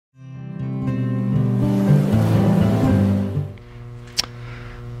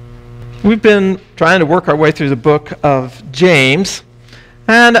We've been trying to work our way through the book of James.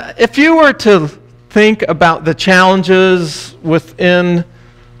 And if you were to think about the challenges within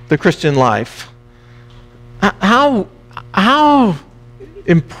the Christian life, how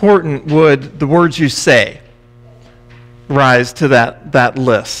important would the words you say rise to that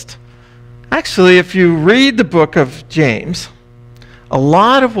list? Actually, if you read the book of James, a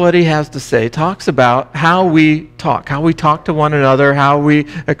lot of what he has to say talks about how we talk to one another, how we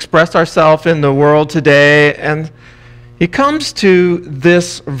express ourselves in the world today. And he comes to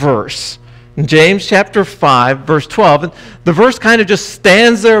this verse in James chapter 5, verse 12. And the verse kind of just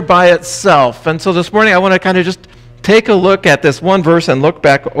stands there by itself. And so this morning I want to kind of just take a look at this one verse and look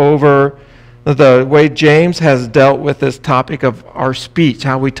back over the way James has dealt with this topic of our speech,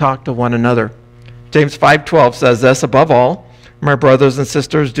 how we talk to one another. James 5:12 says this, "Above all, my brothers and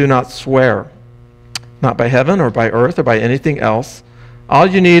sisters, do not swear, not by heaven or by earth or by anything else. All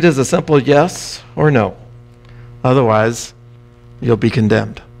you need is a simple yes or no. Otherwise, you'll be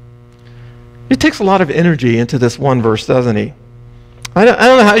condemned." It takes a lot of energy into this one verse, doesn't he? I don't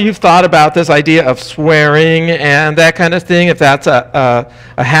know how you've thought about this idea of swearing and that kind of thing, if that's a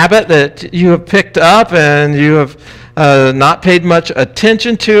habit that you have picked up and you have not paid much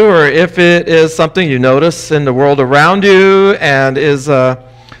attention to, or if it is something you notice in the world around you and is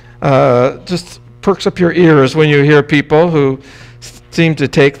just perks up your ears when you hear people who seem to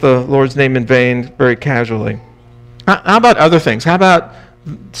take the Lord's name in vain very casually. How about other things? How about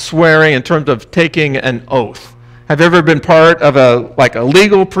swearing in terms of taking an oath? Have you ever been part of a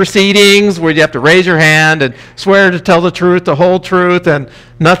legal proceedings where you have to raise your hand and swear to tell the truth, the whole truth, and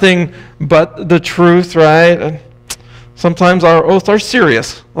nothing but the truth, right? And sometimes our oaths are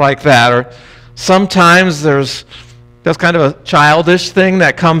serious like that, or sometimes there's kind of a childish thing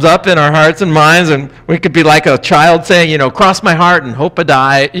that comes up in our hearts and minds, and we could be like a child saying, cross my heart and hope to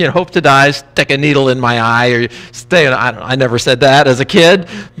die, stick a needle in my eye, or I never said that as a kid,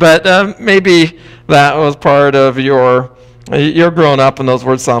 but maybe that was part of you're growing up and those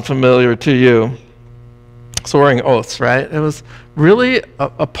words sound familiar to you. Swearing oaths, right? It was really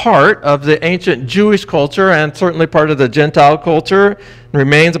a part of the ancient Jewish culture and certainly part of the Gentile culture, and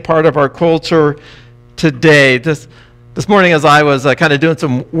remains a part of our culture today. This morning, as I was kind of doing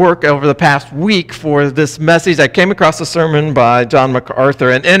some work over the past week for this message, I came across a sermon by John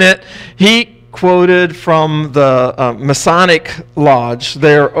MacArthur, and in it, he quoted from the Masonic Lodge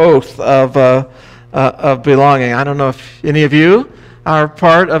their oath of belonging. I don't know if any of you are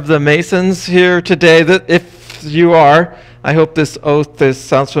part of the Masons here today. That if you are, I hope this oath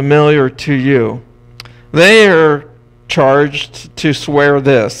sounds familiar to you. They are charged to swear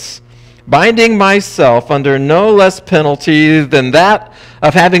this: binding myself under no less penalty than that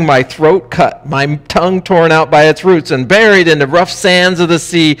of having my throat cut, my tongue torn out by its roots, and buried in the rough sands of the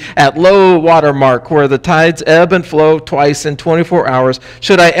sea at low water mark, where the tides ebb and flow twice in 24 hours,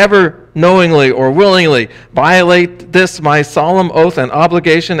 should I ever knowingly or willingly violate this my solemn oath and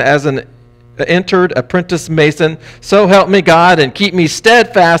obligation as an entered apprentice mason, so help me God, and keep me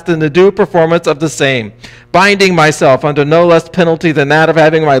steadfast in the due performance of the same, binding myself under no less penalty than that of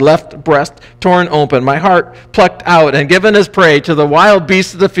having my left breast torn open, my heart plucked out and given as prey to the wild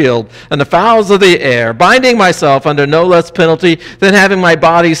beasts of the field and the fowls of the air, binding myself under no less penalty than having my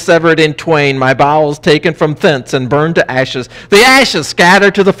body severed in twain, my bowels taken from thence and burned to ashes, the ashes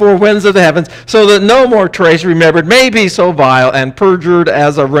scattered to the four winds of the heavens, so that no more trace remembered may be so vile and perjured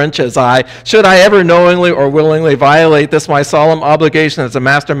as a wretch as I, should I ever knowingly or willingly violate this my solemn obligation as a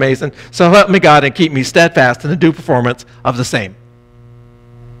master mason, so help me God, and keep me steadfast in the due performance of the same.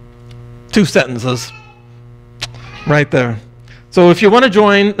 2 sentences right there. So if you want to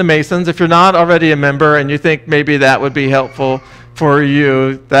join the Masons, if you're not already a member and you think maybe that would be helpful for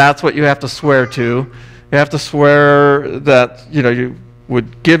you, that's what you have to swear to. You have to swear that you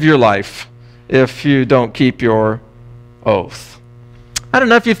would give your life if you don't keep your oath. I don't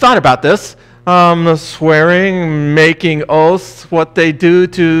know if you've thought about this. Swearing, making oaths, what they do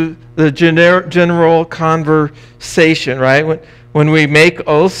to the general conversation, right? When we make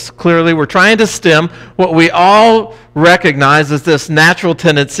oaths, clearly we're trying to stem what we all recognize as this natural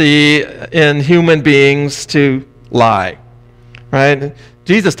tendency in human beings to lie, right?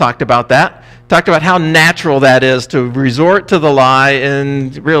 Jesus talked about that, talked about how natural that is to resort to the lie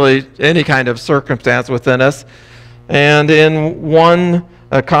in really any kind of circumstance within us. And in one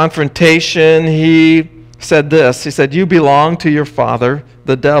confrontation, he said this. He said, "You belong to your father,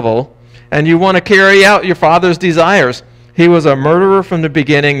 the devil, and you want to carry out your father's desires. He was a murderer from the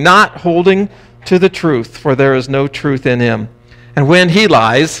beginning, not holding to the truth, for there is no truth in him. And when he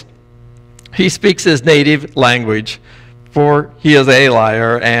lies, he speaks his native language, for he is a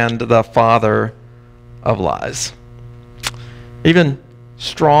liar and the father of lies. Even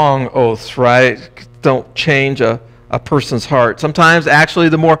strong oaths, right, don't change a person's heart. Sometimes, actually,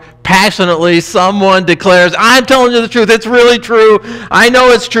 the more passionately someone declares, I'm telling you the truth, it's really true, I know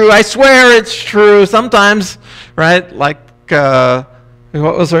it's true, I swear it's true. Sometimes, right, like,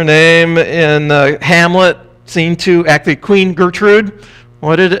 what was her name in Hamlet, scene 2, actually Queen Gertrude?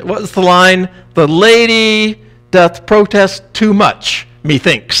 What was the line? The lady doth protest too much,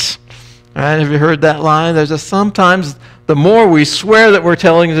 methinks. Right, have you heard that line? There's just sometimes the more we swear that we're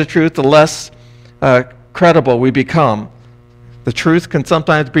telling the truth, the less credible we become. The truth can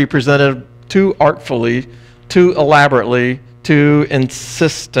sometimes be presented too artfully, too elaborately, too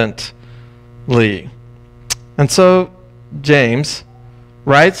insistently. And so James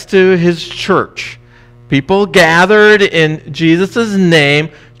writes to his church, people gathered in Jesus' name,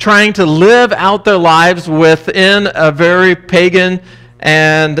 trying to live out their lives within a very pagan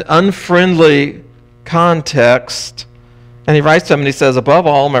and unfriendly context. And he writes to them and he says, above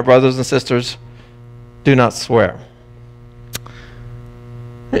all, my brothers and sisters, do not swear.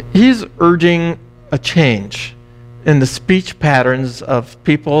 He's urging a change in the speech patterns of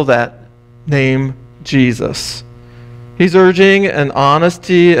people that name Jesus. He's urging an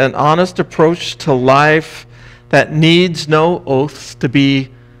honesty, an honest approach to life that needs no oaths to be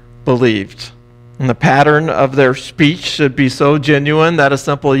believed. And the pattern of their speech should be so genuine that a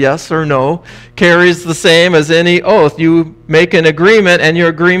simple yes or no carries the same as any oath. You make an agreement and your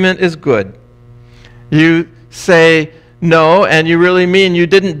agreement is good. You say no and you really mean you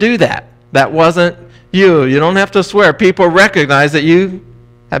didn't do that. That wasn't you. You don't have to swear. People recognize that you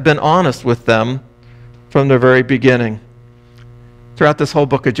have been honest with them from the very beginning. Throughout this whole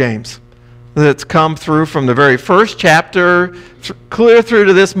book of James, that's come through from the very first chapter, clear through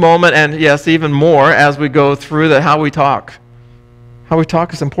to this moment, and yes, even more as we go through that how we talk. How we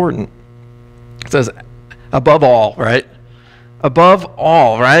talk is important. It says, above all, right? Above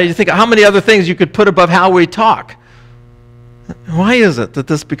all, right? You think how many other things you could put above how we talk. Why is it that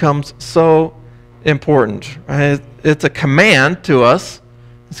this becomes so important? Right? It's a command to us.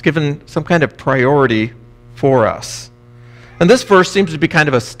 It's given some kind of priority for us. And this verse seems to be kind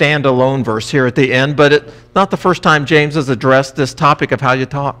of a standalone verse here at the end, but it's not the first time James has addressed this topic of how you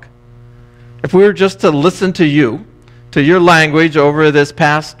talk. If we were just to listen to you, to your language over this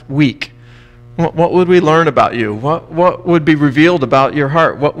past week, what would we learn about you? What would be revealed about your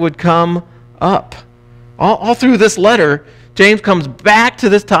heart? What would come up? All through this letter, James comes back to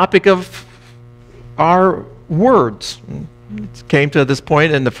this topic of our words. It came to this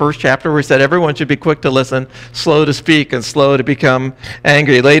point in the first chapter where he said everyone should be quick to listen, slow to speak, and slow to become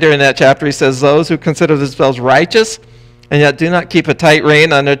angry. Later in that chapter he says, those who consider themselves righteous and yet do not keep a tight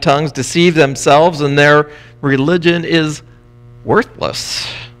rein on their tongues deceive themselves, and their religion is worthless.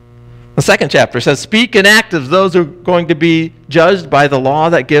 The second chapter says, speak and act as those who are going to be judged by the law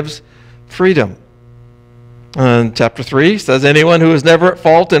that gives freedom. And chapter 3 says, anyone who is never at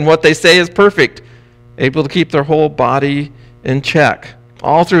fault in what they say is perfect, able to keep their whole body in check.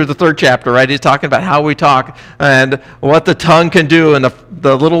 All through the third chapter, right? He's talking about how we talk and what the tongue can do and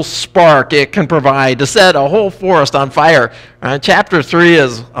the little spark it can provide to set a whole forest on fire. Chapter 3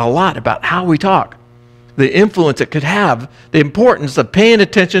 is a lot about how we talk, the influence it could have, the importance of paying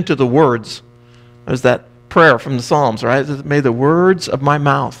attention to the words. There's that prayer from the Psalms, right? May the words of my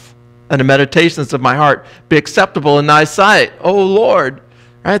mouth and the meditations of my heart be acceptable in thy sight, O Lord.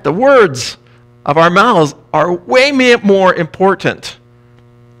 Right? The words of our mouths are way more important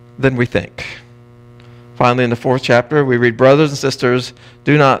than we think. Finally, in the fourth chapter, we read, brothers and sisters,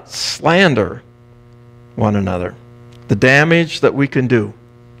 do not slander one another. The damage that we can do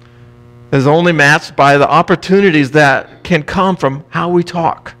is only matched by the opportunities that can come from how we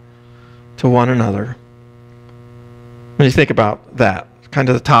talk to one another. When you think about that, kind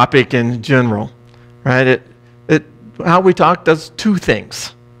of the topic in general, right? How we talk does two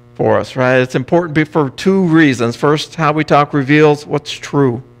things for us, right? It's important for two reasons. First, how we talk reveals what's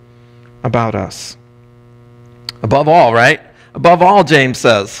true about us. Above all, right? Above all, James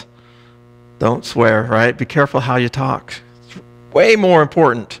says, don't swear, right? Be careful how you talk. It's way more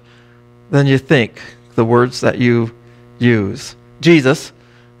important than you think, the words that you use. Jesus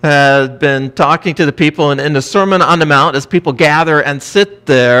had been talking to the people in the Sermon on the Mount as people gather and sit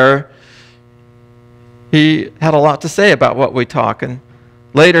there. He had a lot to say about what we talk, and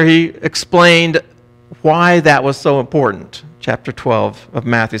later he explained why that was so important. Chapter 12 of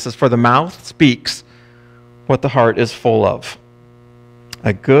Matthew says, for the mouth speaks what the heart is full of.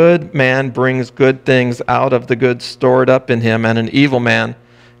 A good man brings good things out of the good stored up in him, and an evil man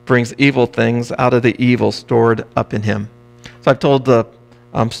brings evil things out of the evil stored up in him. So I've told the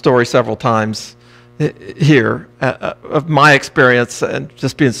story several times here of my experience and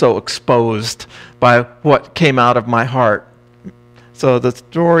just being so exposed by what came out of my heart. So the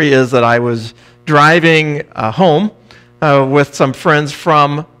story is that I was driving home with some friends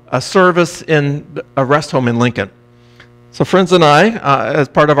from a service in a rest home in Lincoln. So friends and I, as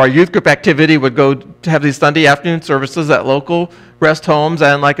part of our youth group activity, would go to have these Sunday afternoon services at local rest homes,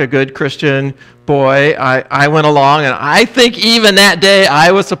 and like a good Christian boy, I went along, and I think even that day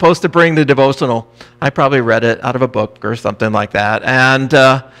I was supposed to bring the devotional. I probably read it out of a book or something like that. And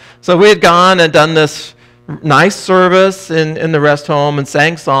so we had gone and done this nice service in the rest home and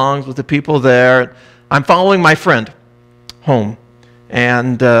sang songs with the people there. I'm following my friend home,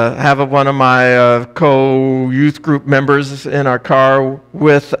 and have one of my co-youth group members in our car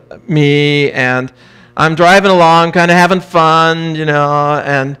with me, and I'm driving along, kind of having fun,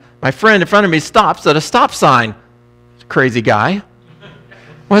 and my friend in front of me stops at a stop sign. Crazy guy.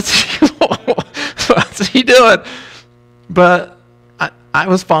 What's he doing? But I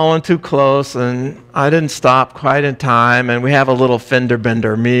was following too close, and I didn't stop quite in time, and we have a little fender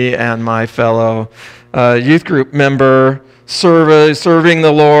bender, me and my fellow youth group member, serving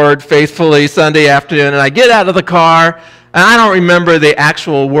the Lord faithfully Sunday afternoon, and I get out of the car, and I don't remember the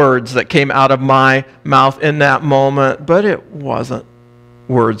actual words that came out of my mouth in that moment, but it wasn't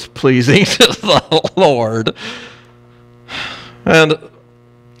words pleasing to the Lord. And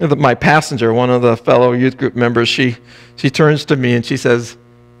my passenger, one of the fellow youth group members, she turns to me and she says,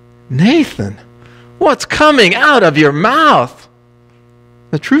 "Nathan, what's coming out of your mouth?"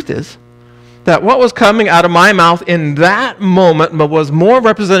 The truth is that what was coming out of my mouth in that moment was more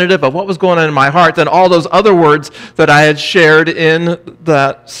representative of what was going on in my heart than all those other words that I had shared in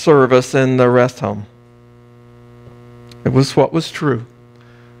that service in the rest home. It was what was true.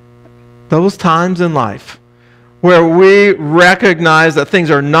 Those times in life where we recognize that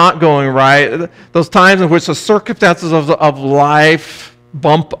things are not going right, those times in which the circumstances of life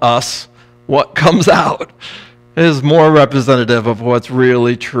bump us, what comes out is more representative of what's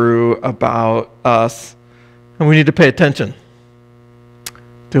really true about us. And we need to pay attention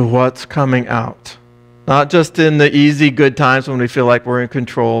to what's coming out. Not just in the easy, good times when we feel like we're in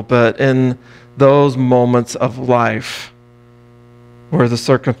control, but in those moments of life where the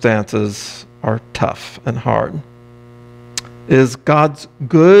circumstances are tough and hard. Is God's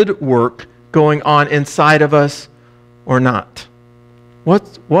good work going on inside of us or not?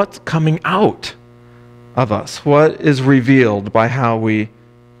 What's coming out of us? What is revealed by how we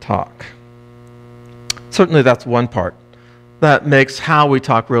talk? Certainly that's one part that makes how we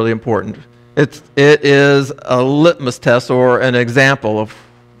talk really important. It is a litmus test or an example of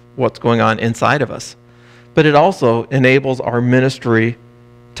what's going on inside of us. But it also enables our ministry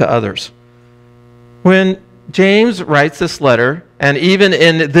to others. When James writes this letter, and even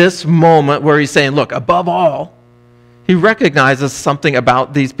in this moment where he's saying, look, above all, he recognizes something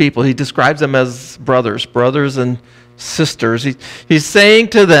about these people. He describes them as brothers and sisters. He's saying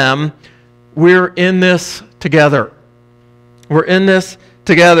to them, we're in this together. We're in this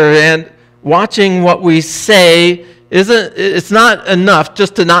together. And watching what we say it's not enough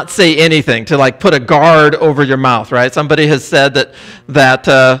just to not say anything, to like put a guard over your mouth, right? Somebody has said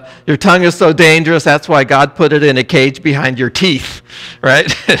that your tongue is so dangerous, that's why God put it in a cage behind your teeth, right?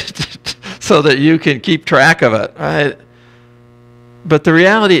 So that you can keep track of it, right? But the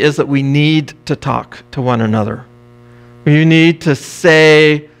reality is that we need to talk to one another. You need to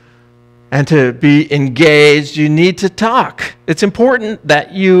say and to be engaged. You need to talk. It's important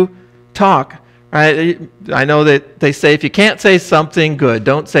that you talk. Right? I know that they say if you can't say something good,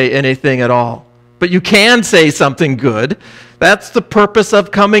 don't say anything at all. But you can say something good. That's the purpose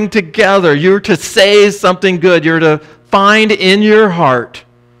of coming together. You're to say something good. You're to find in your heart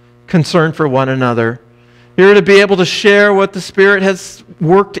concern for one another. You're to be able to share what the Spirit has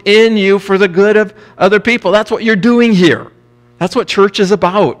worked in you for the good of other people. That's what you're doing here. That's what church is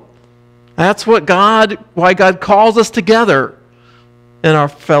about. That's why God calls us together in our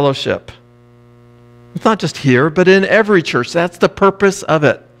fellowship. It's not just here, but in every church. That's the purpose of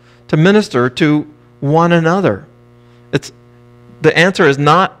it, to minister to one another. The answer is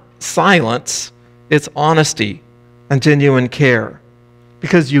not silence, it's honesty and genuine care,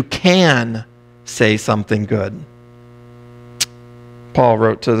 because you can say something good. Paul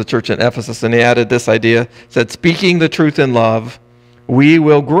wrote to the church in Ephesus, and he added this idea, said, speaking the truth in love, we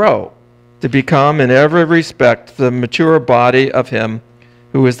will grow to become in every respect the mature body of him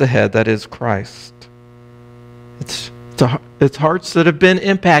who is the head, that is Christ. It's hearts that have been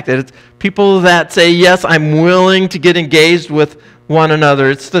impacted. It's people that say, yes, I'm willing to get engaged with one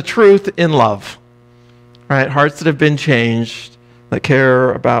another. It's the truth in love. right? Hearts that have been changed, that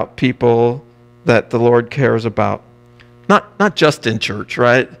care about people that the Lord cares about. Not just in church,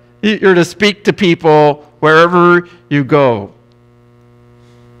 right? You're to speak to people wherever you go.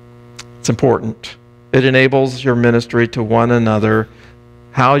 It's important. It enables your ministry to one another.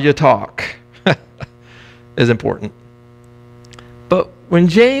 How you talk is important. But when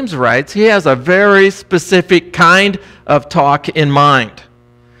James writes, he has a very specific kind of talk in mind.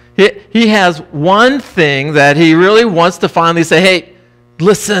 He has one thing that he really wants to finally say, hey,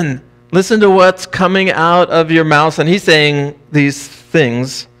 listen to what's coming out of your mouth. And he's saying these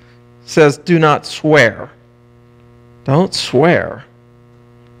things. He says, do not swear. Don't swear.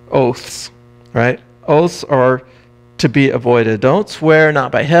 Oaths, right? Oaths are to be avoided. Don't swear,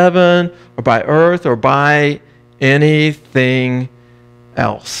 not by heaven or by earth or by anything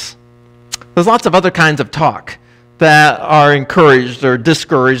else. There's lots of other kinds of talk that are encouraged or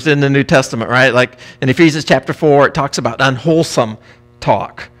discouraged in the New Testament, right? Like in Ephesians chapter 4, it talks about unwholesome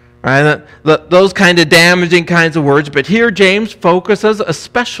talk, right? Those kind of damaging kinds of words. But here James focuses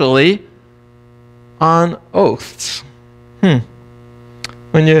especially on oaths.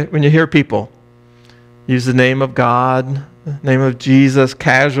 When you hear people use the name of God, the name of Jesus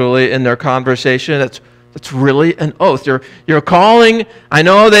casually in their conversation, that's really an oath. You're calling, I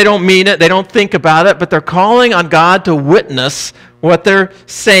know they don't mean it, they don't think about it, but they're calling on God to witness what they're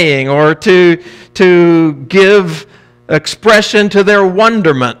saying or to give expression to their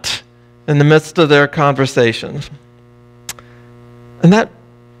wonderment in the midst of their conversation. And that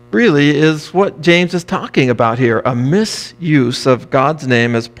really is what James is talking about here, a misuse of God's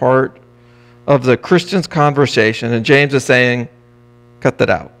name as part of the Christian's conversation. And James is saying, cut that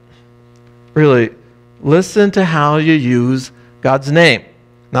out. Really, listen to how you use God's name.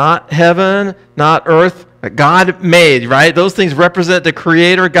 Not heaven, not earth, but God made, right? Those things represent the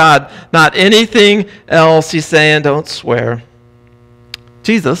Creator God, not anything else. He's saying, don't swear.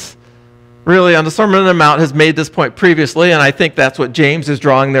 Jesus, really, on the Sermon on the Mount, has made this point previously, and I think that's what James is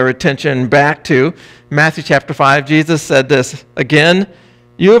drawing their attention back to. Matthew chapter 5, Jesus said this, again,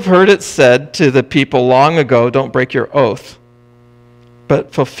 you have heard it said to the people long ago, don't break your oath,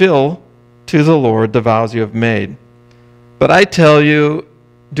 but fulfill to the Lord the vows you have made. But I tell you,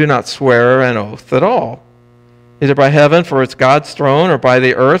 do not swear an oath at all, either by heaven, for it's God's throne, or by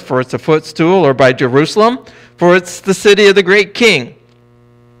the earth, for it's a footstool, or by Jerusalem, for it's the city of the great king.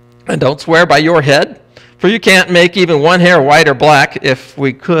 And don't swear by your head, for you can't make even one hair white or black. If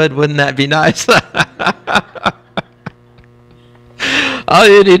we could, wouldn't that be nice? All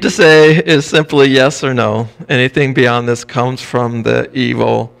you need to say is simply yes or no. Anything beyond this comes from the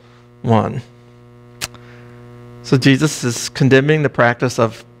evil one. So Jesus is condemning the practice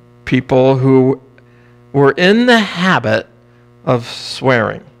of people who were in the habit of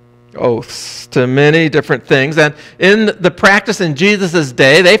swearing oaths to many different things. And in the practice in Jesus'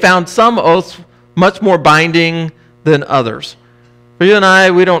 day, they found some oaths much more binding than others. For you and I,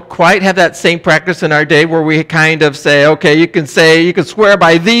 we don't quite have that same practice in our day where we kind of say, okay, you can swear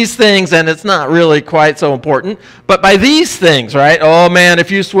by these things and it's not really quite so important, but by these things, right? Oh man, if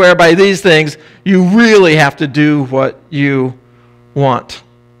you swear by these things, you really have to do what you want.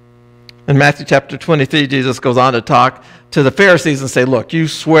 In Matthew chapter 23, Jesus goes on to talk to the Pharisees and say, look, you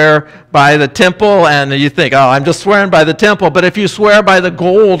swear by the temple and you think, oh, I'm just swearing by the temple, but if you swear by the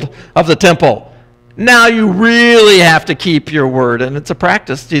gold of the temple, now you really have to keep your word. And it's a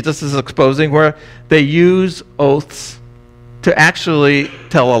practice Jesus is exposing where they use oaths to actually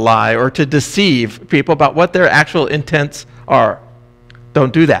tell a lie or to deceive people about what their actual intents are.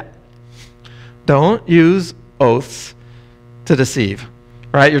 Don't do that. Don't use oaths to deceive.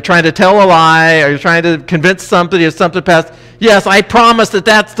 Right? You're trying to tell a lie or you're trying to convince somebody of something past. Yes, I promise that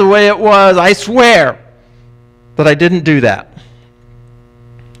that's the way it was. I swear that I didn't do that.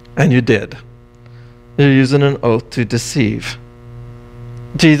 And you did. You're using an oath to deceive.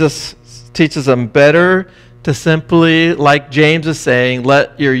 Jesus teaches them better to simply, like James is saying,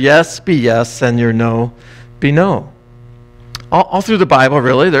 let your yes be yes and your no be no. All through the Bible,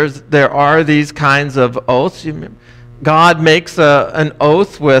 really, there are these kinds of oaths. God makes an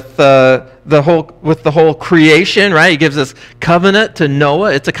oath with the whole creation, right? He gives this covenant to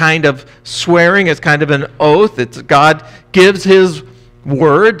Noah. It's a kind of swearing. It's kind of an oath. God gives his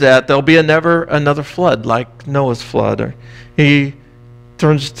word that there'll be never another flood like Noah's flood. Or he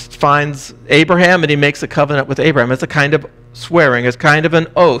finds Abraham and he makes a covenant with Abraham. It's a kind of swearing. It's kind of an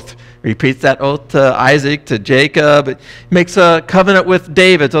oath. Repeats that oath to Isaac, to Jacob. It makes a covenant with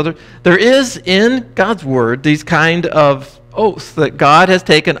David. So there is in God's word these kind of oaths that God has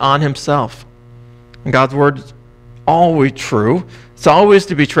taken on himself. And God's word is always true. It's always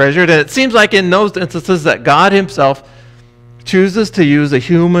to be treasured. And it seems like in those instances that God himself chooses to use a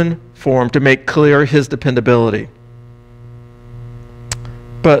human form to make clear his dependability.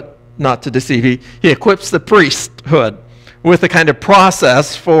 But not to deceive. He equips the priesthood with a kind of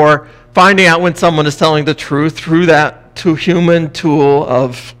process for finding out when someone is telling the truth through that human tool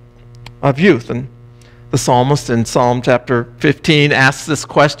of youth. And the psalmist in Psalm chapter 15 asks this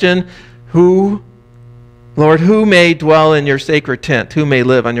question, Lord, who may dwell in your sacred tent? Who may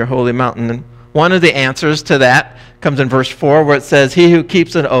live on your holy mountain? And one of the answers to that comes in verse 4, where it says, he who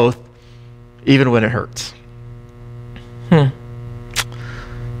keeps an oath, even when it hurts.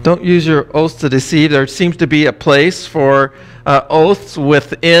 Don't use your oaths to deceive. There seems to be a place for oaths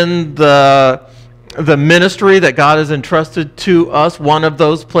within the ministry that God has entrusted to us. One of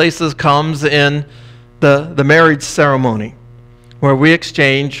those places comes in the marriage ceremony, where we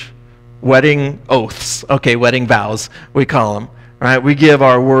exchange wedding oaths. Okay, wedding vows, we call them. Right? We give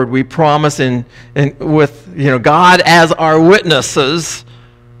our word. We promise with God as our witnesses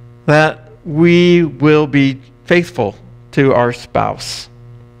that we will be faithful to our spouse.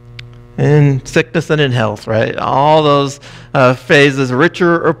 In sickness and in health, right? All those phases,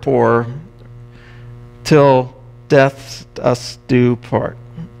 richer or poor, till death us do part.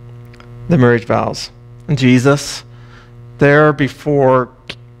 The marriage vows. And Jesus, there before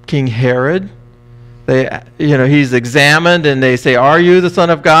King Herod, he's examined and they say, are you the Son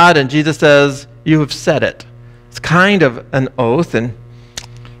of God? And Jesus says, you have said it. It's kind of an oath. And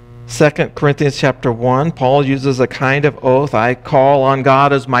 2 Corinthians chapter 1, Paul uses a kind of oath. I call on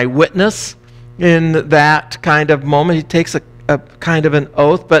God as my witness in that kind of moment. He takes a kind of an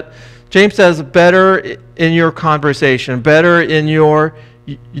oath. But James says, better in your conversation, better in your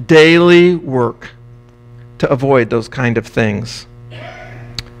daily work to avoid those kind of things.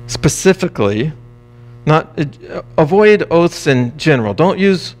 Specifically, avoid oaths in general. Don't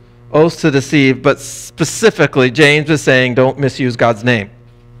use oaths to deceive, but specifically, James is saying don't misuse God's name.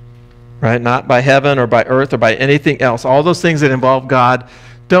 Right? Not by heaven or by earth or by anything else. All those things that involve God.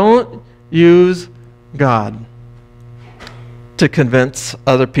 Don't use God to convince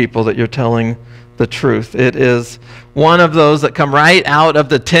other people that you're telling the truth. It is one of those that come right out of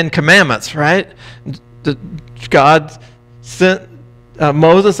the 10 Commandments, right? God sent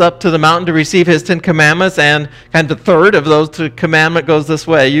Moses up to the mountain to receive his 10 Commandments, and kind of the third of those commandment goes this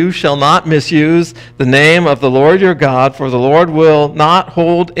way: you shall not misuse the name of the Lord your God, for the Lord will not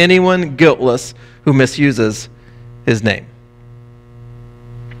hold anyone guiltless who misuses his name.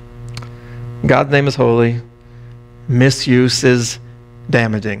 God's name is holy. Misuse is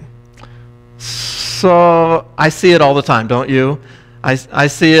damaging. So I see it all the time, don't you? I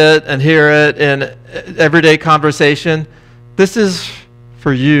see it and hear it in everyday conversation. This is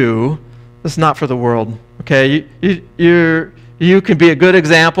for you. This is not for the world. Okay, you can be a good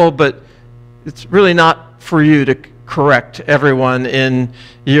example, but it's really not for you to correct everyone in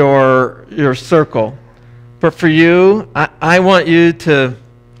your circle. But for you, I want you to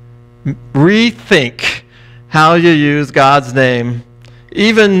rethink how you use God's name,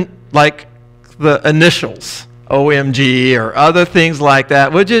 even like the initials, OMG, or other things like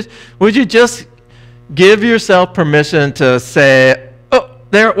that. Would you just give yourself permission to say, oh,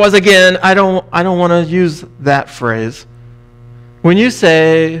 there it was again. I don't want to use that phrase. When you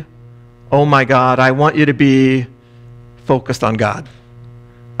say, oh my God, I want you to be focused on God.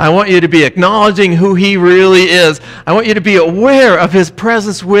 I want you to be acknowledging who He really is. I want you to be aware of His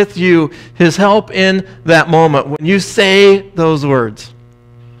presence with you, His help in that moment. When you say those words,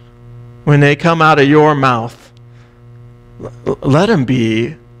 when they come out of your mouth, let them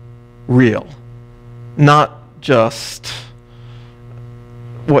be real, not just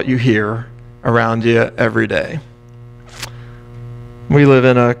what you hear around you every day. We live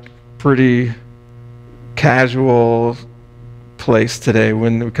in a pretty casual place today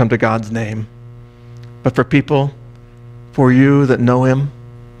when we come to God's name. But for people, for you that know Him,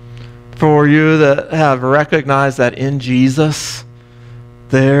 for you that have recognized that in Jesus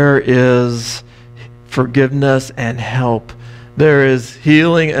there is forgiveness and help, there is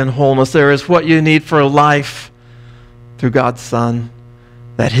healing and wholeness, there is what you need for life through God's Son,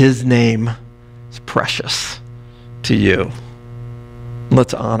 that His name is precious to you.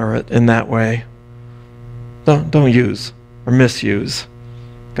 Let's honor it in that way. Don't use or misuse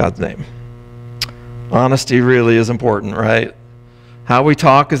God's name. Honesty really is important, right? How we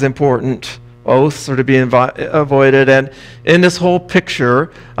talk is important. Oaths are to be avoided. And in this whole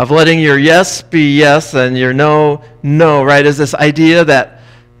picture of letting your yes be yes and your no, no, right, is this idea that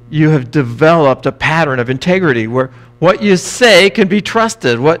you have developed a pattern of integrity where what you say can be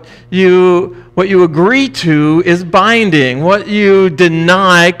trusted. What you agree to is binding. What you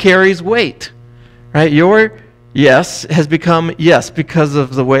deny carries weight. Right? Your yes has become yes because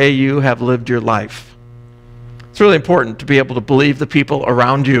of the way you have lived your life. It's really important to be able to believe the people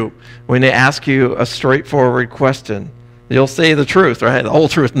around you when they ask you a straightforward question. You'll say the truth, right? The whole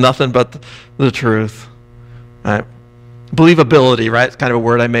truth, nothing but the truth. Right? Believability, right? It's kind of a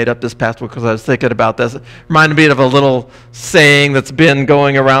word I made up this past week because I was thinking about this. It reminded me of a little saying that's been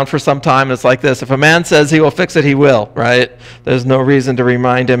going around for some time. It's like this: if a man says he will fix it, he will, right? There's no reason to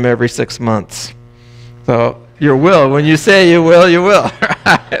remind him every 6 months. So your will, when you say you will, you will,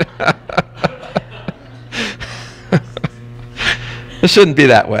 right? It shouldn't be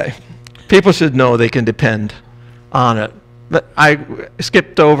that way. People should know they can depend on it. But I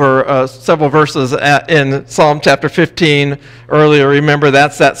skipped over several verses in Psalm chapter 15 earlier. Remember,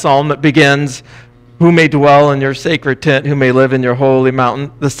 that's that psalm that begins, "Who may dwell in your sacred tent, who may live in your holy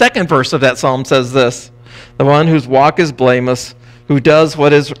mountain?" The second verse of that psalm says this: "The one whose walk is blameless, who does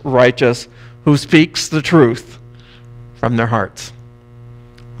what is righteous, who speaks the truth from their hearts."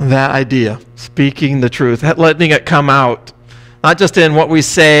 That idea, speaking the truth, letting it come out. Not just in what we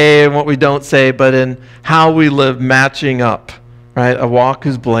say and what we don't say, but in how we live, matching up, right? A walk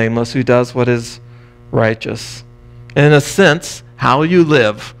who's blameless, who does what is righteous. In a sense, how you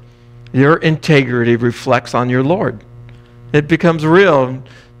live, your integrity reflects on your Lord. It becomes real.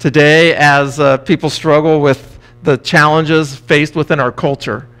 Today, as people struggle with the challenges faced within our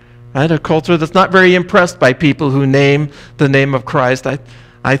culture, right? A culture that's not very impressed by people who name the name of Christ.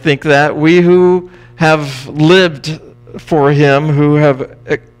 I think that we who have lived for him, who have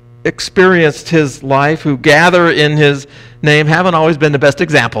experienced his life, who gather in his name, haven't always been the best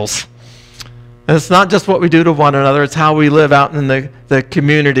examples. And it's not just what we do to one another, it's how we live out in the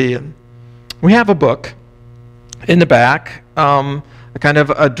community. We have a book in the back, kind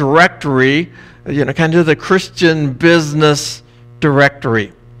of a directory, kind of the Christian business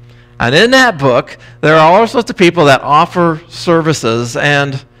directory. And in that book, there are all sorts of people that offer services,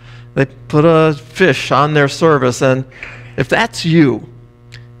 and they put a fish on their service. And if that's you,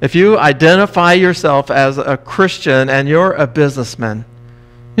 if you identify yourself as a Christian and you're a businessman,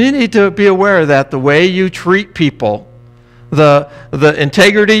 you need to be aware that the way you treat people, the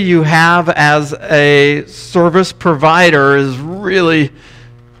integrity you have as a service provider is really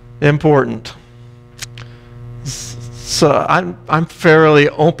important. So I'm fairly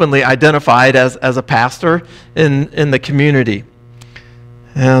openly identified as a pastor in the community.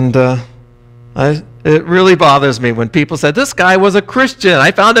 And it really bothers me when people say, "This guy was a Christian.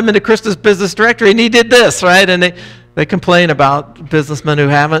 I found him in the Christus Business Directory and he did this," right? And they complain about businessmen who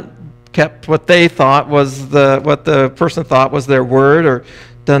haven't kept what they thought was what the person thought was their word, or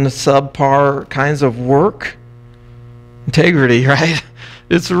done subpar kinds of work. Integrity, right?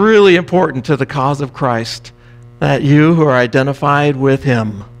 It's really important to the cause of Christ that you who are identified with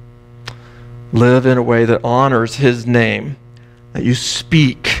him live in a way that honors his name, that you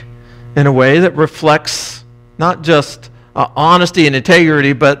speak in a way that reflects not just honesty and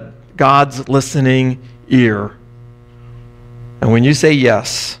integrity, but God's listening ear. And when you say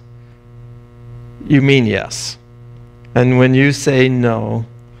yes, you mean yes. And when you say no,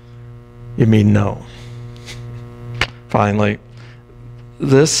 you mean no. Finally,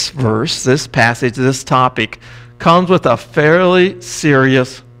 this verse, this passage, this topic comes with a fairly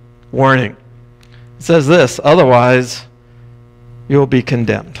serious warning. It says this: "Otherwise, you'll be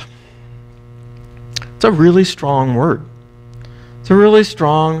condemned." It's a really strong word. It's a really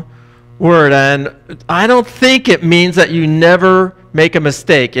strong word, and I don't think it means that you never make a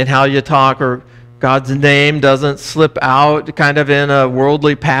mistake in how you talk, or God's name doesn't slip out kind of in a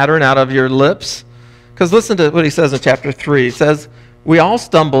worldly pattern out of your lips. Because listen to what he says in chapter 3. He says, "We all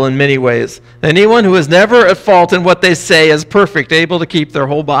stumble in many ways. Anyone who is never at fault in what they say is perfect, able to keep their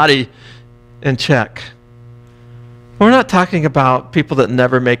whole body in check." We're not talking about people that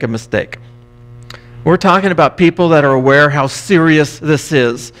never make a mistake. We're talking about people that are aware how serious this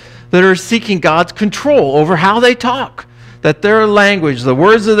is, that are seeking God's control over how they talk, that their language, the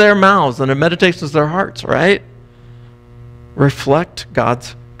words of their mouths, and the meditations of their hearts, right, reflect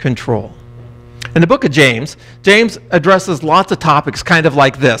God's control. In the book of James, James addresses lots of topics kind of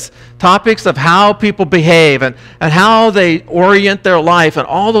like this. Topics of how people behave and how they orient their life and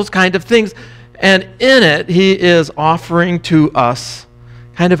all those kind of things. And in it, he is offering to us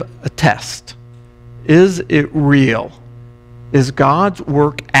kind of a test. Is it real? Is God's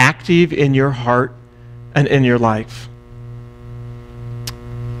work active in your heart and in your life?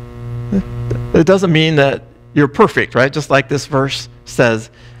 It doesn't mean that you're perfect, right? Just like this verse says.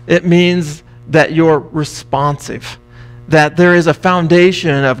 it means that you're responsive, that there is a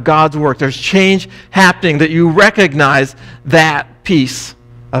foundation of God's work. There's change happening, that you recognize that piece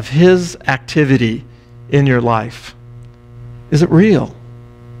of His activity in your life. Is it real?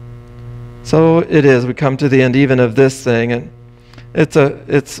 So it is. We come to the end even of this thing, and it's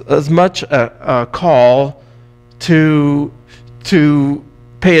as much a call to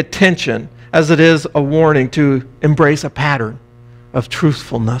pay attention as it is a warning to embrace a pattern of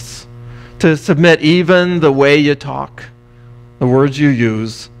truthfulness, to submit even the way you talk, the words you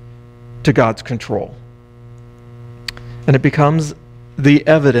use, to God's control. And it becomes the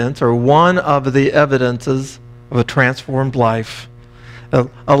evidence, or one of the evidences, of a transformed life,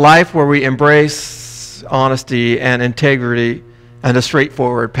 a life where we embrace honesty and integrity and a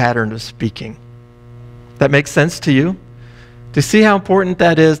straightforward pattern of speaking. That makes sense to you? Do you see how important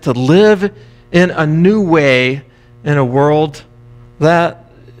that is, to live in a new way in a world that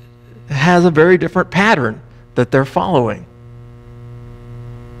has a very different pattern that they're following?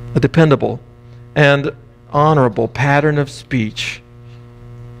 A dependable and honorable pattern of speech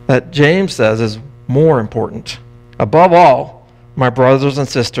that James says is more important. Above all, my brothers and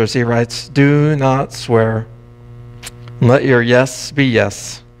sisters, he writes, do not swear. Let your yes be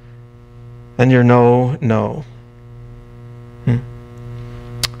yes, and your no, no.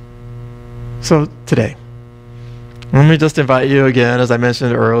 So today, let me just invite you again, as I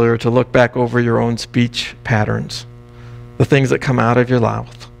mentioned earlier, to look back over your own speech patterns, the things that come out of your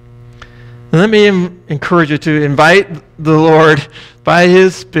mouth. And let me encourage you to invite the Lord by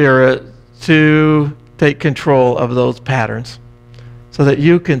His Spirit to take control of those patterns so that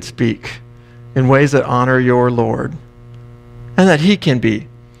you can speak in ways that honor your Lord and that He can be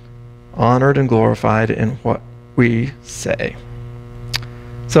honored and glorified in what we say.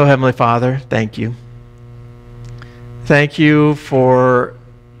 So, Heavenly Father, thank you. Thank you for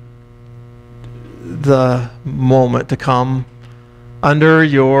the moment to come under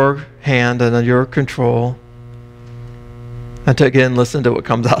your hand and under your control, and to again listen to what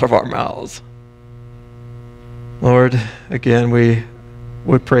comes out of our mouths. Lord, again, we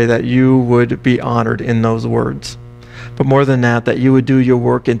would pray that you would be honored in those words. But more than that, that you would do your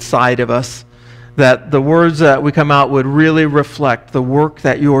work inside of us, that the words that we come out would really reflect the work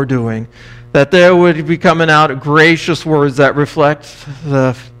that you're doing, that there would be coming out gracious words that reflect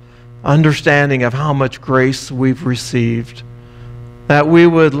the understanding of how much grace we've received, that we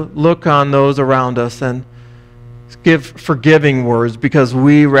would look on those around us and give forgiving words because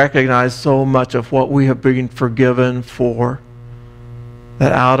we recognize so much of what we have been forgiven for,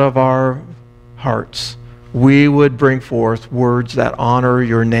 that out of our hearts we would bring forth words that honor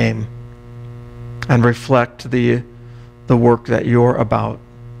your name and reflect the work that you're about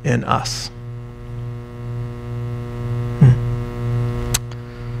in us.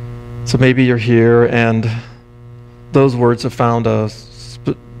 So maybe you're here and those words have found a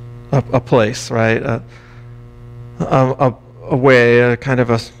place, right? A way,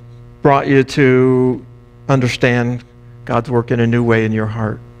 brought you to understand God's work in a new way in your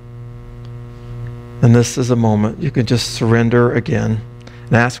heart. And this is a moment you can just surrender again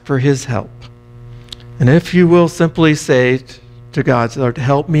and ask for His help. And if you will simply say to God, Lord,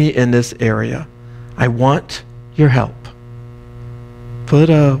 help me in this area. I want your help.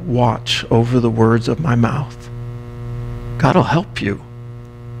 Put a watch over the words of my mouth. God will help you.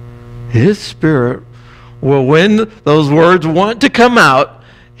 His Spirit will, when those words want to come out,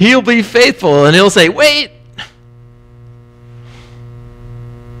 He'll be faithful and He'll say, wait.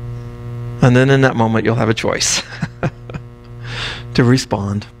 And then in that moment, you'll have a choice to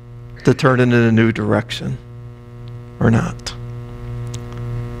respond, to turn it in a new direction or not.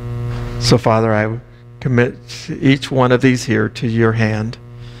 So, Father, I commit each one of these here to your hand,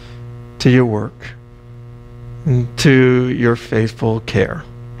 to your work, and to your faithful care.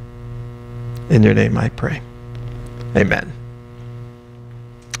 In your name I pray. Amen.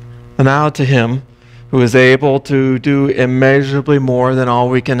 And now to Him who is able to do immeasurably more than all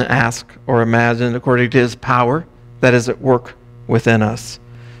we can ask or imagine according to His power that is at work within us.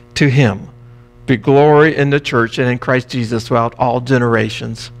 To Him be glory in the church and in Christ Jesus throughout all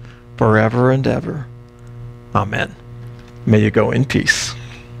generations, forever and ever. Amen. May you go in peace.